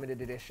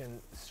limited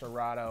edition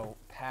Serato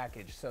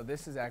package. So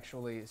this is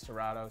actually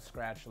Serato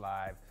Scratch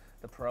Live,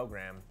 the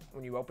program.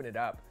 When you open it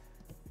up,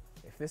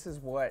 if this is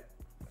what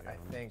I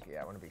think,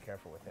 I want to be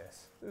careful with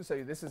this.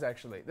 So this is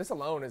actually, this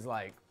alone is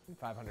like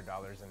 $500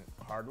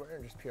 in hardware,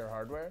 just pure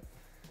hardware.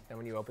 Then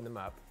when you open them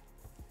up,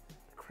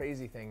 the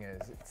crazy thing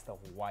is it's the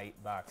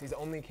white box. These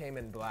only came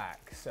in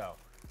black, so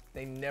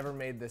they never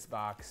made this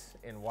box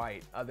in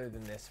white other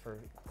than this for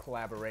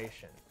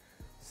collaboration.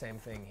 Same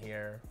thing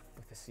here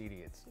with the CD.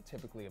 It's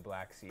typically a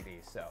black CD,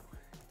 so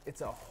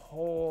it's a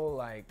whole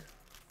like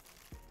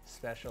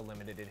special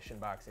limited edition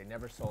box. They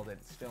never sold it.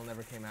 It still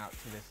never came out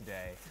to this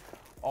day.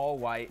 All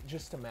white,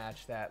 just to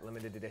match that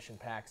limited edition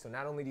pack. So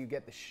not only do you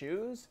get the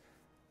shoes,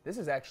 this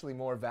is actually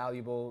more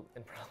valuable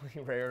and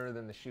probably rarer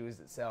than the shoes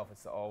itself.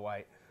 It's the all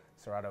white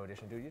Serato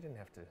edition. Dude, you didn't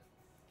have to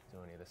do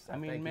any of this stuff. I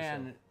mean,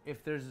 man,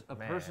 if there's a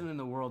person in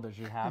the world that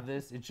should have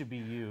this, it should be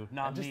you,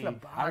 not me. The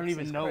box I don't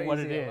even know what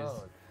it is.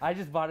 alone. I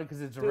just bought it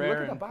because it's Dude, rare look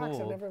at and the box.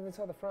 cool. I never even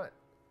saw the front.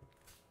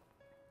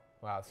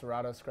 Wow,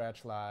 Serato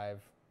Scratch Live,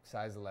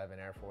 size 11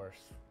 Air Force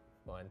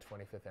One,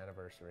 25th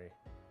anniversary.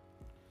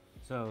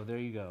 So there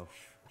you go.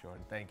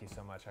 Jordan, thank you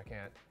so much.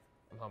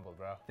 I'm humbled,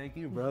 bro. Thank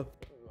you, bro.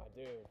 My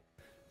dude.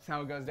 That's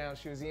how it goes down.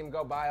 ShoeZeum,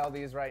 go buy all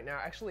these right now.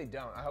 Actually,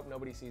 don't. I hope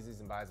nobody sees these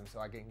and buys them so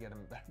I can get them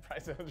at that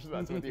price. I'm just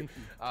messing with you.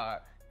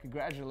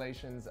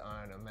 Congratulations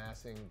on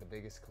amassing the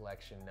biggest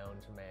collection known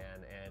to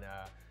man and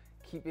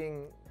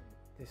keeping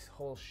this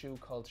whole shoe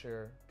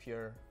culture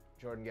pure.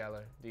 Jordan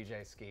Geller,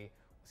 DJ Ski. We'll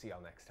see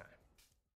y'all next time.